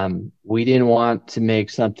 We didn't want to make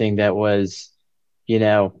something that was,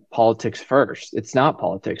 politics first. It's not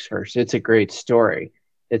politics first. It's a great story.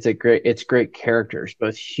 It's great characters,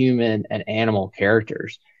 both human and animal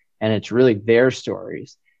characters, and it's really their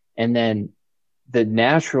stories. And then the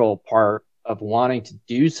natural part of wanting to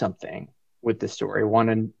do something with the story,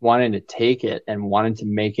 wanting to take it and wanting to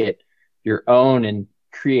make it your own and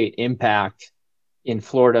create impact in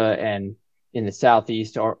Florida and in the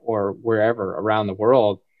Southeast or wherever around the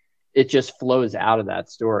world, it just flows out of that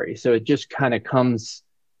story. So it just kind of comes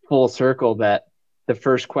full circle that the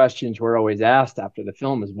first questions we're always asked after the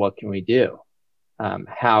film is, what can we do?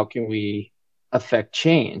 How can we affect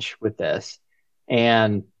change with this?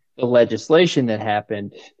 And the legislation that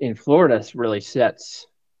happened in Florida really sets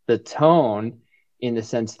the tone in the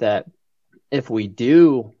sense that if we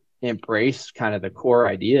do embrace kind of the core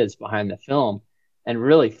ideas behind the film and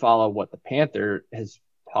really follow what the Panther has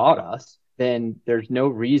taught us, then there's no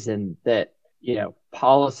reason that,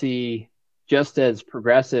 policy just as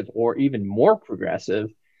progressive or even more progressive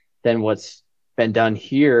than what's been done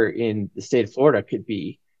here in the state of Florida could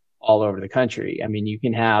be all over the country. I mean, you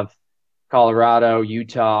can have Colorado,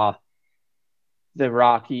 Utah, the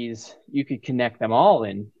Rockies, you could connect them all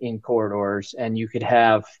in corridors, and you could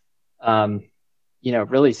have um,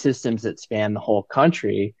 really systems that span the whole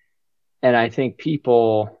country. And I think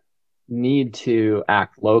people need to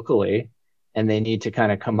act locally, and they need to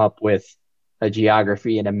kind of come up with a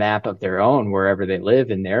geography and a map of their own wherever they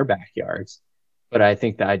live in their backyards. But I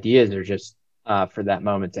think the ideas are just for that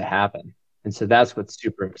moment to happen. And so that's what's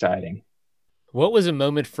super exciting. What was a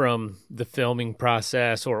moment from the filming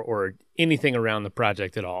process or anything around the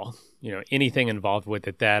project at all? You know, anything involved with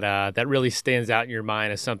it that really stands out in your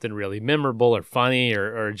mind as something really memorable or funny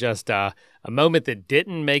or just a moment that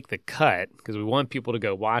didn't make the cut because we want people to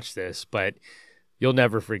go watch this, but you'll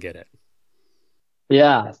never forget it.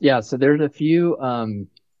 Yeah, yeah. So there's a few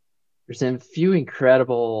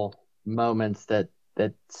incredible moments that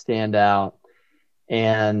stand out,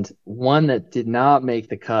 and one that did not make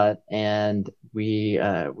the cut, and we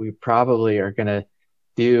probably are gonna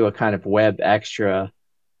do a kind of web extra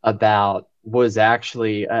about was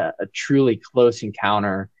actually a truly close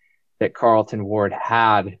encounter that Carlton Ward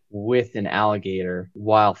had with an alligator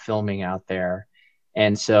while filming out there.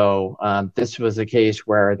 And so this was a case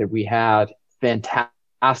where that we had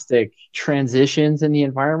fantastic transitions in the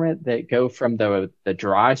environment that go from the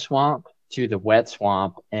dry swamp to the wet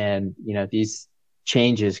swamp. And, these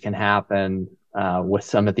changes can happen with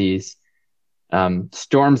some of these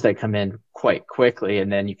storms that come in quite quickly,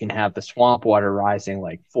 and then you can have the swamp water rising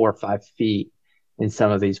like 4 or 5 feet in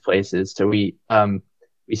some of these places. So we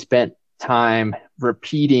spent time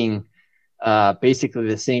repeating basically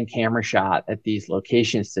the same camera shot at these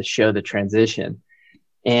locations to show the transition.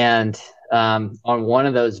 And on one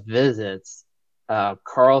of those visits,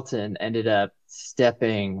 Carlton ended up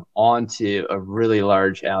stepping onto a really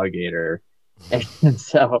large alligator, and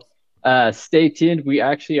so stay tuned. We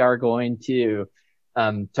actually are going to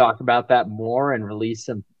talk about that more and release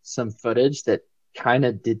some footage that kind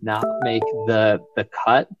of did not make the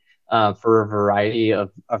cut for a variety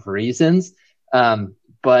of reasons.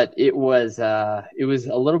 But it was a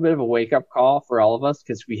little bit of a wake up call for all of us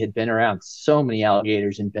because we had been around so many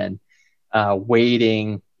alligators and been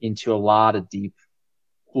wading into a lot of deep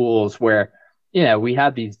pools where we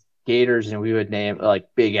had these gators and we would name like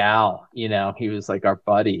Big Al. He was like our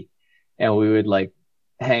buddy, and we would like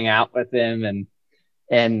hang out with him,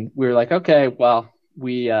 and we were like, okay, well,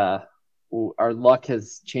 we our luck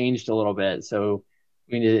has changed a little bit, so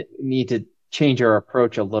we need to change our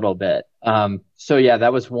approach a little bit. So yeah,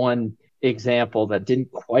 that was one example that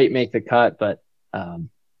didn't quite make the cut, but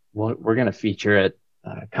we're going to feature it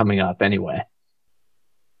coming up anyway.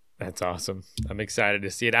 That's awesome. I'm excited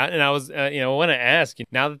to see it. And I was, I want to ask you,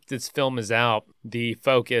 now that this film is out, the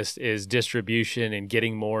focus is distribution and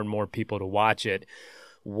getting more and more people to watch it.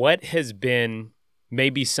 What has been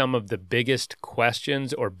maybe some of the biggest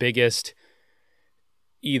questions or biggest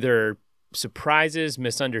either surprises,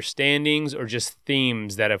 misunderstandings, or just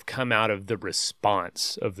themes that have come out of the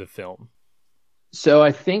response of the film? So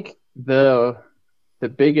I think the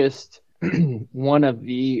biggest one of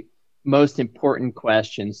the most important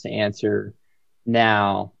questions to answer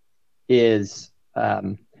now is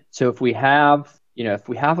so if we have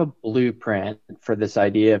a blueprint for this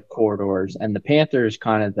idea of corridors, and the Panther is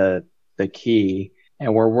kind of the key,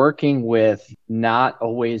 and we're working with not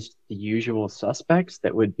always the usual suspects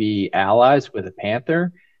that would be allies with a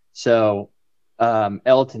Panther. So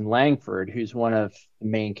Elton Langford, who's one of the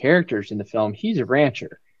main characters in the film, he's a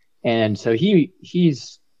rancher, and so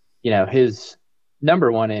he's his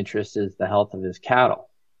number one interest is the health of his cattle.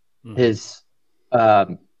 Mm-hmm. His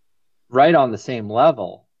right on the same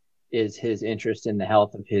level is his interest in the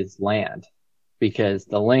health of his land, because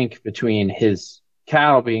the link between his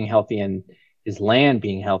cattle being healthy and his land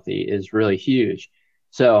being healthy is really huge.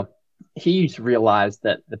 So he's realized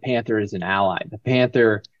that the Panther is an ally. The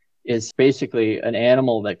Panther is basically an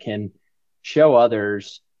animal that can show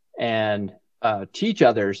others and teach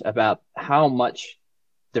others about how much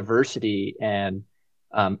diversity and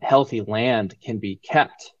healthy land can be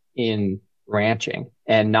kept in ranching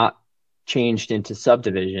and not changed into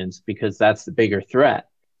subdivisions, because that's the bigger threat.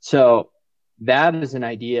 So that is an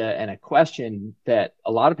idea and a question that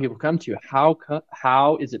a lot of people come to.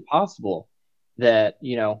 How is it possible that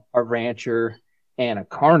a rancher and a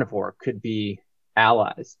carnivore could be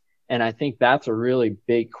allies? And I think that's a really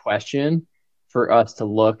big question for us to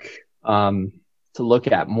look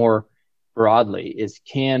at more broadly, is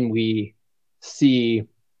can we see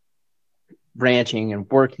ranching and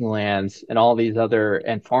working lands and all these other,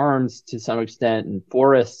 and farms to some extent, and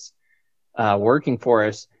forests, working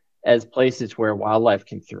forests, as places where wildlife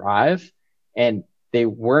can thrive, and they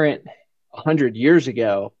weren't 100 years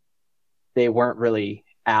ago, they weren't really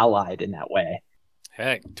allied in that way.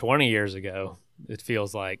 Heck, 20 years ago, it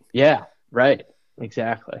feels like. Yeah, right.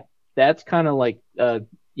 Exactly. That's kind of like,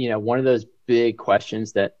 one of those big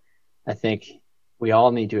questions that I think we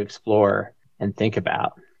all need to explore and think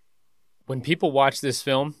about. When people watch this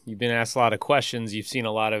film, you've been asked a lot of questions. You've seen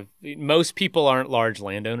a lot of, most people aren't large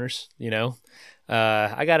landowners, you know.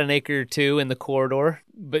 I got an acre or two in the corridor,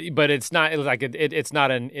 but it's not like it's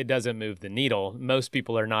not it doesn't move the needle. Most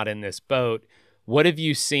people are not in this boat. What have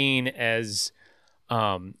you seen as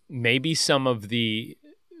maybe some of the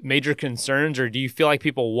major concerns, or do you feel like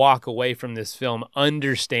people walk away from this film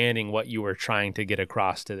understanding what you were trying to get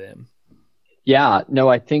across to them? Yeah, no,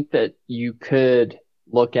 I think that you could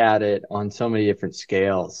look at it on so many different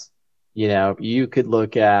scales. You could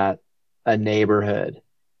look at a neighborhood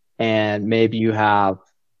and maybe you have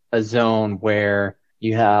a zone where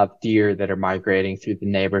you have deer that are migrating through the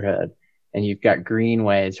neighborhood, and you've got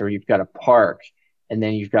greenways, or you've got a park, and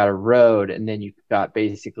then you've got a road, and then you've got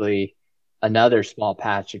basically another small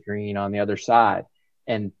patch of green on the other side.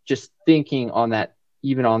 And just thinking on that,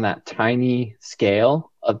 even on that tiny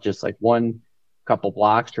scale of just like one couple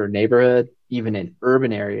blocks to a neighborhood, even in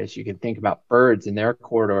urban areas, you can think about birds in their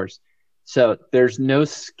corridors. So there's no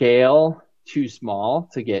scale too small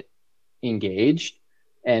to get engaged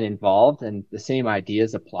and involved, and the same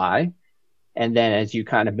ideas apply. And then as you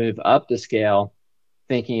kind of move up the scale,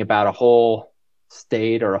 thinking about a whole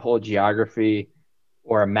state or a whole geography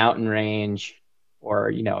or a mountain range or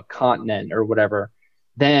a continent or whatever,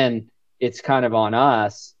 then it's kind of on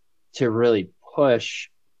us to really push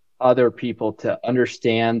other people to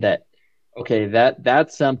understand that, okay,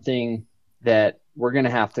 that's something that we're going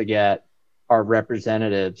to have to get our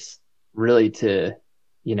representatives really to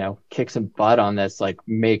kick some butt on this, like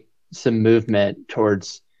make some movement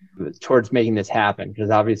towards making this happen,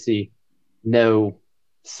 because obviously no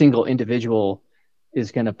single individual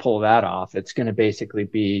is going to pull that off. It's going to basically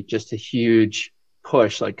be just a huge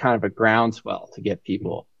push, like kind of a groundswell to get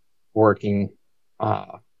people working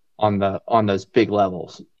on those big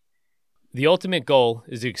levels. The ultimate goal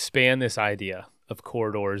is to expand this idea of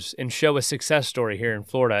corridors and show a success story here in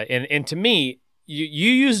Florida. And to me,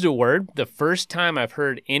 you used a word, the first time I've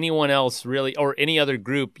heard anyone else really, or any other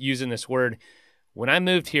group using this word. When I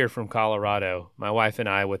moved here from Colorado, my wife and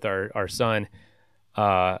I with our son,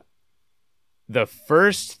 the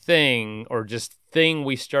first thing or just thing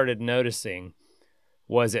we started noticing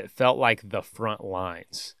was it felt like the front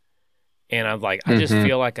lines. And I'm like, I just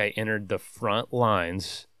feel like I entered the front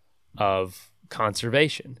lines of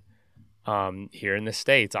conservation here in the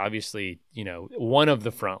States. Obviously, one of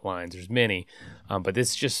the front lines, there's many, but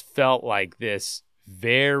this just felt like this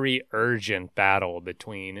very urgent battle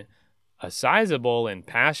between a sizable and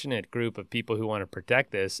passionate group of people who want to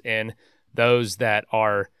protect this and those that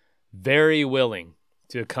are very willing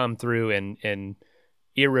to come through and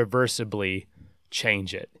irreversibly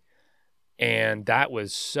change it. And that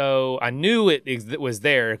was so, I knew it was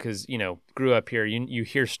there because, grew up here, you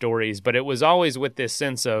hear stories, but it was always with this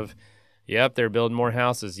sense of, yep, they're building more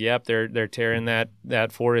houses. Yep, they're tearing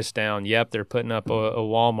that forest down. Yep, they're putting up a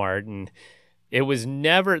Walmart. And there was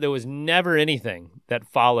never anything that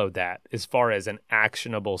followed that as far as an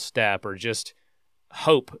actionable step or just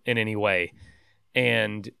hope in any way.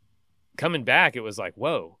 And coming back, it was like,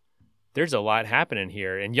 whoa, there's a lot happening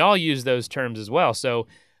here. And y'all use those terms as well. So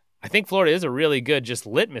I think Florida is a really good just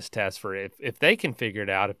litmus test for it. If they can figure it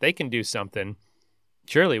out, if they can do something,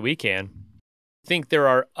 surely we can. I think there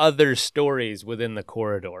are other stories within the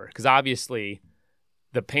corridor because obviously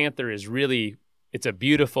the Panther is really, it's a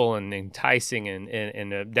beautiful and enticing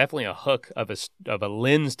and definitely a hook of a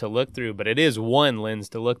lens to look through, but it is one lens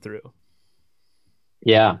to look through.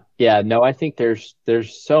 Yeah. No, I think there's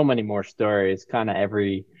so many more stories. Kind of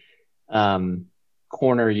every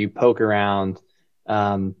corner you poke around,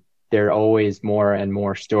 there are always more and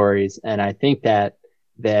more stories. And I think that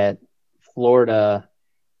Florida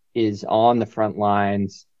is on the front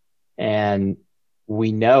lines, and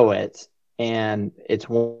we know it. And it's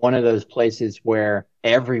one of those places where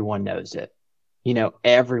everyone knows it.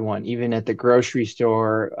 Everyone, even at the grocery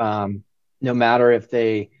store, no matter if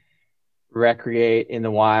they recreate in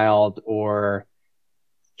the wild or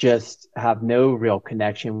just have no real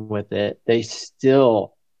connection with it, they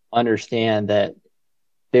still understand that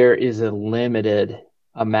there is a limited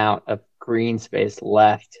amount of green space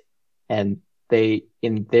left, and they,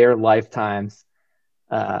 in their lifetimes,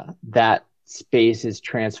 that space is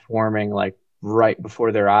transforming like right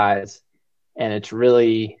before their eyes. And it's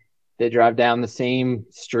really, they drive down the same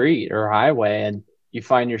street or highway and you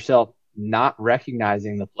find yourself not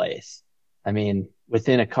recognizing the place. I mean,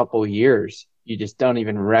 within a couple of years, you just don't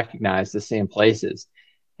even recognize the same places.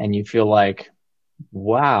 And you feel like,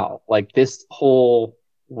 wow, like this whole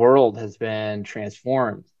world has been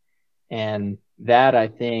transformed. And that I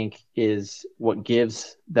think is what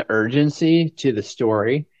gives the urgency to the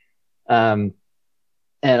story. Um,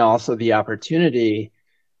 and also the opportunity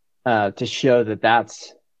to show that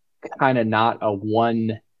that's kind of not a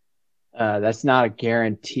one, that's not a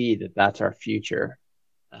guarantee that that's our future.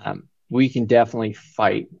 We can definitely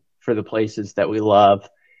fight for the places that we love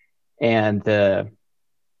and the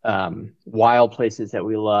wild places that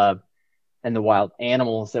we love and the wild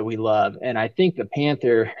animals that we love. And I think the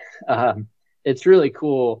panther, it's really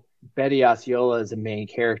cool. Betty Osceola is a main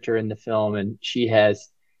character in the film, and she has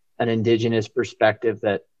an indigenous perspective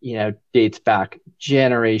that, dates back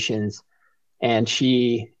generations. And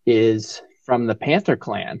she is from the Panther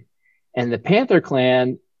clan. And the Panther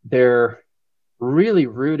clan, they're really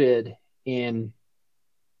rooted in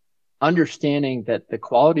understanding that the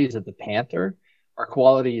qualities of the panther are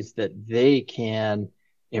qualities that they can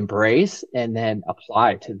embrace and then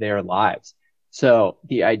apply to their lives. So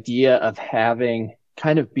the idea of having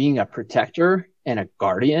kind of being a protector and a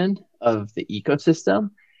guardian of the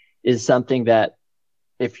ecosystem is something that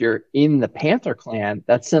if you're in the panther clan,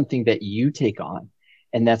 that's something that you take on.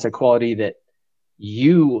 And that's a quality that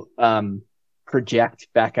you project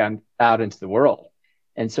back out into the world.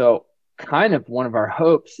 And so kind of one of our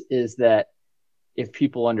hopes is that if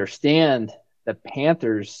people understand the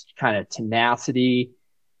Panthers' kind of tenacity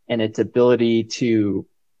and its ability to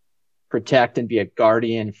protect and be a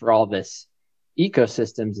guardian for all this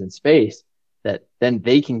ecosystems in space, that then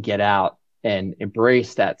they can get out and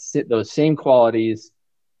embrace those same qualities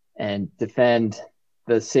and defend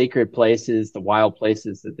the sacred places, the wild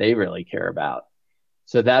places that they really care about.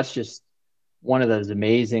 So that's just one of those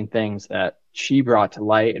amazing things that she brought to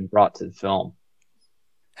light and brought to the film.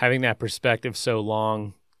 Having that perspective so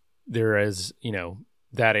long, there is,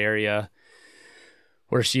 that area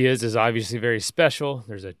where she is obviously very special.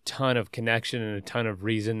 There's a ton of connection and a ton of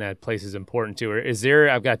reason that place is important to her.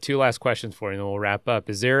 I've got two last questions for you and then we'll wrap up.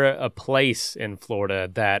 Is there a place in Florida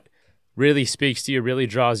that really speaks to you, really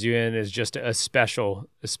draws you in as just a special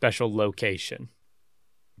location?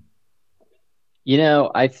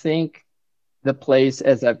 I think the place,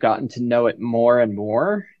 as I've gotten to know it more and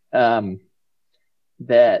more,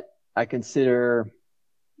 that I consider,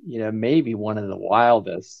 maybe one of the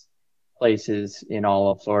wildest places in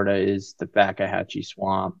all of Florida is the Waxahachie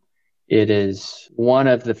Swamp. It is one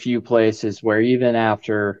of the few places where even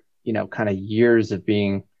after, kind of years of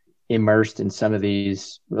being immersed in some of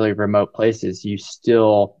these really remote places, you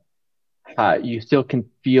still can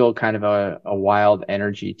feel kind of a wild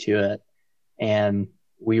energy to it. And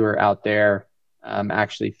we were out there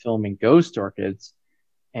actually filming ghost orchids,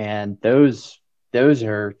 and those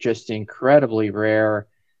are just incredibly rare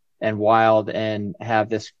and wild and have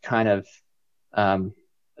this kind of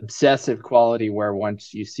obsessive quality where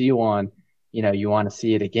once you see one, you want to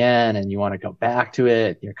see it again and you want to go back to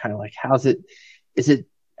it. You're kind of like,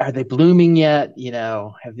 are they blooming yet?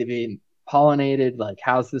 Have they been pollinated? Like,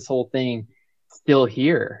 how's this whole thing still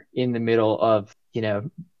here in the middle of,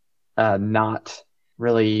 not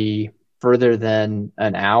really further than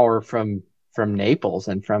an hour from Naples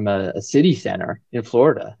and from a city center in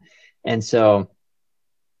Florida. And so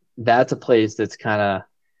that's a place that's kind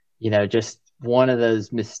of, just one of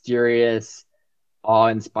those mysterious,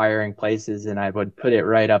 awe-inspiring places. And I would put it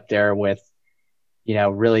right up there with,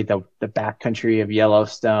 really the backcountry of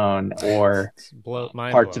Yellowstone or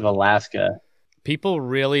parts of Alaska. People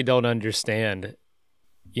really don't understand.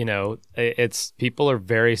 People are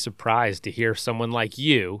very surprised to hear someone like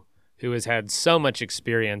you, who has had so much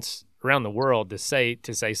experience around the world, to say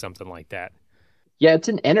something like that. Yeah, it's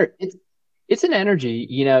an energy.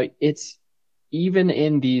 It's even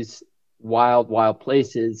in these wild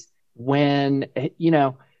places when,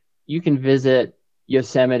 you can visit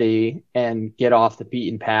Yosemite and get off the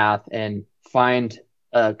beaten path and find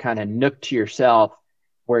a kind of nook to yourself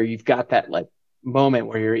where you've got that like moment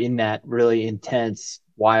where you're in that really intense,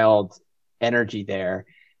 wild energy there.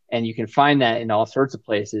 And you can find that in all sorts of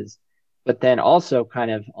places. But then also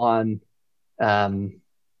kind of on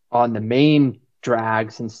the main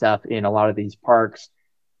drags and stuff in a lot of these parks,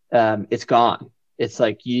 it's gone. It's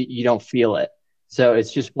like you don't feel it. So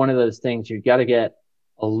it's just one of those things you got to get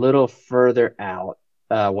a little further out.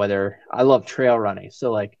 Whether I love trail running,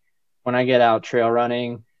 so like when I get out trail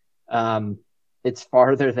running, it's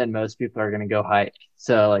farther than most people are going to go hike.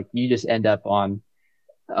 So like you just end up on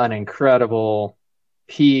an incredible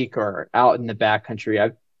peak or out in the backcountry.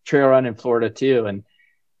 I've trail run in Florida too, and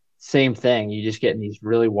same thing. You just get in these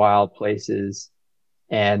really wild places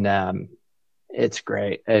and it's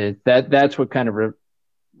great. That's what kind of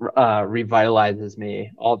revitalizes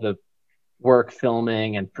me. All the work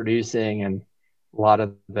filming and producing, and a lot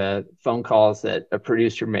of the phone calls that a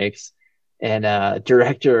producer makes and a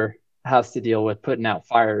director has to deal with putting out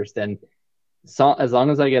fires. Then, so as long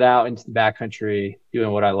as I get out into the backcountry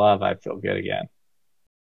doing what I love, I feel good again.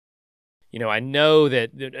 I know that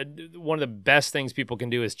one of the best things people can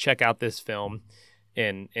do is check out this film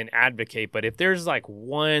and advocate. But if there's like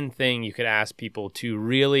one thing you could ask people to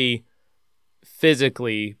really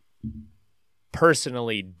physically,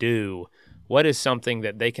 personally do, what is something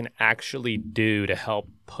that they can actually do to help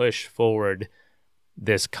push forward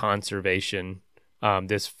this conservation,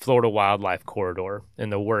 this Florida wildlife corridor,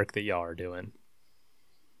 and the work that y'all are doing?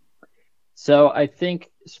 So I think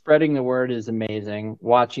spreading the word is amazing.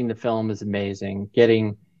 Watching the film is amazing.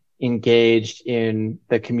 Getting engaged in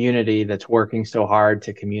the community that's working so hard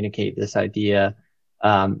to communicate this idea,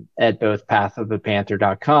 at both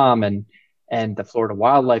pathofthepanther.com and the Florida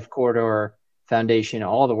Wildlife Corridor Foundation,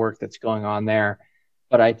 all the work that's going on there.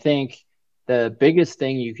 But I think the biggest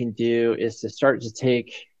thing you can do is to start to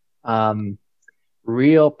take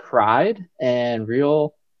real pride and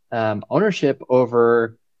real ownership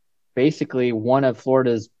over basically one of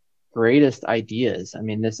Florida's greatest ideas. I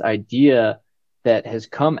mean, this idea that has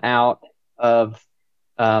come out of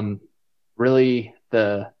really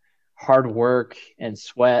the hard work and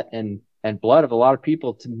sweat and blood of a lot of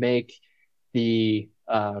people to make the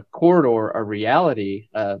corridor a reality.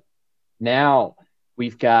 Now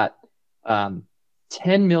we've got 10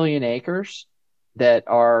 million acres that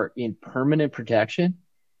are in permanent protection.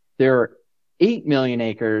 There are 8 million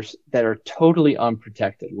acres that are totally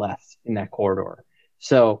unprotected left in that corridor.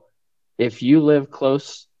 So if you live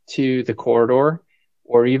close to the corridor,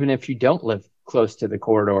 or even if you don't live close to the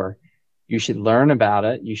corridor, you should learn about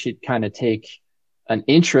it. You should kind of take an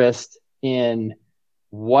interest in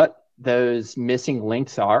what those missing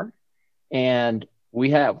links are. And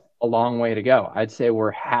we have a long way to go. I'd say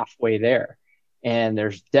we're halfway there. And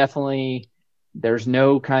there's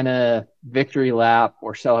no kind of victory lap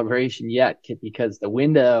or celebration yet, because the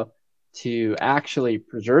window to actually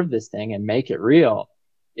preserve this thing and make it real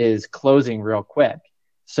is closing real quick.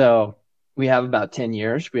 So we have about 10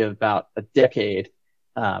 years. We have about a decade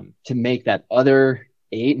to make that other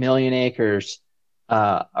 8 million acres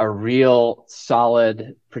a real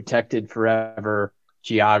solid, protected forever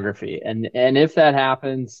geography. And if that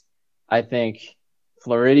happens, I think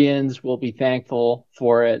Floridians will be thankful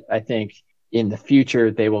for it. I think in the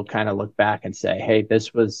future they will kind of look back and say, hey,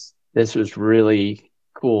 this was really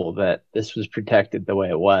cool that this was protected the way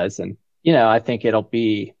it was. And I think it'll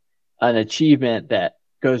be an achievement that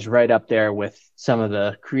goes right up there with some of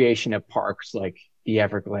the creation of parks like the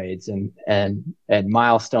Everglades and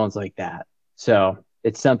milestones like that. So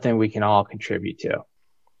it's something we can all contribute to.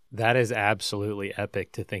 That is absolutely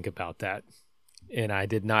epic to think about that. And I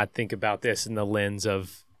did not think about this in the lens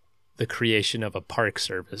of the creation of a park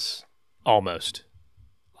service, almost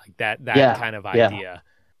like that kind of idea. Yeah.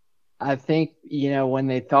 I think, when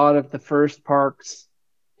they thought of the first parks,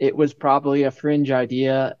 it was probably a fringe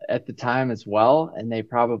idea at the time as well. And they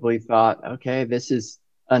probably thought, okay, this is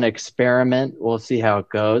an experiment. We'll see how it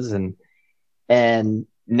goes. And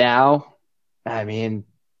now, I mean,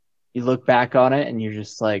 you look back on it and you're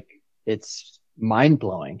just like, it's mind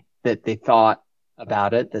blowing that they thought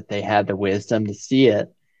about it, that they had the wisdom to see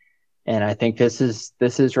it. And I think this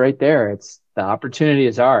is right there. It's the opportunity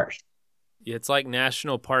is ours. It's like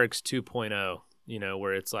National Parks 2.0,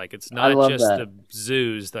 where it's like, it's I not love just that. the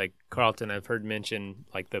zoos like Carlton, I've heard mention,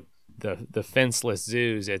 like the fenceless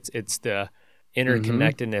zoos. It's the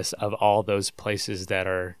interconnectedness of all those places that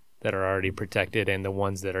are already protected and the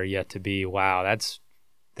ones that are yet to be. Wow,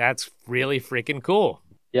 that's really freaking cool.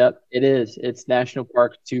 Yep, it is. It's National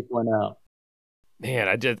Park 2.0.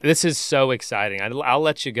 Man, this is so exciting. I'll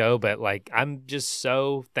let you go, but like, I'm just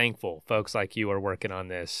so thankful folks like you are working on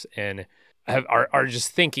this and are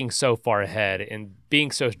just thinking so far ahead and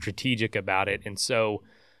being so strategic about it, and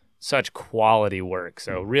such quality work.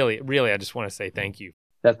 So really, really, I just want to say thank you.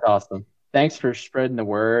 That's awesome. Thanks for spreading the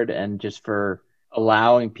word and just for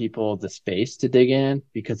allowing people the space to dig in,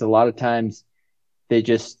 because a lot of times they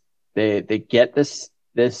just they get this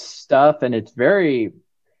stuff, and it's very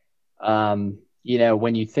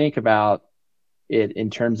when you think about it in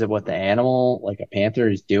terms of what the animal like a panther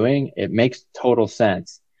is doing, it makes total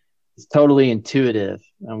sense. It's totally intuitive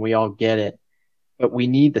and we all get it, but we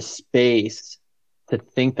need the space to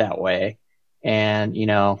think that way. And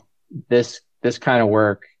this kind of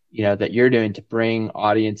work that you're doing to bring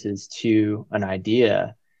audiences to an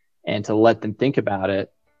idea and to let them think about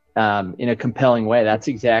it, in a compelling way. That's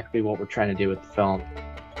exactly what we're trying to do with the film.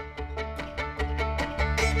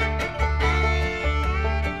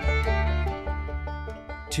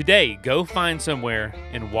 Today, go find somewhere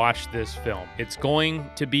and watch this film. It's going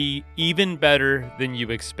to be even better than you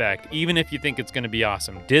expect, even if you think it's going to be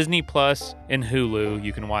awesome. Disney Plus and Hulu,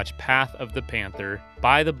 you can watch Path of the Panther.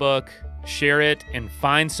 Buy the book, share it, and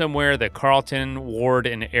find somewhere that Carlton, Ward,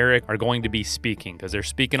 and Eric are going to be speaking, because they're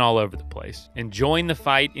speaking all over the place. And join the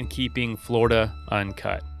fight in keeping Florida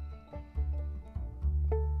uncut.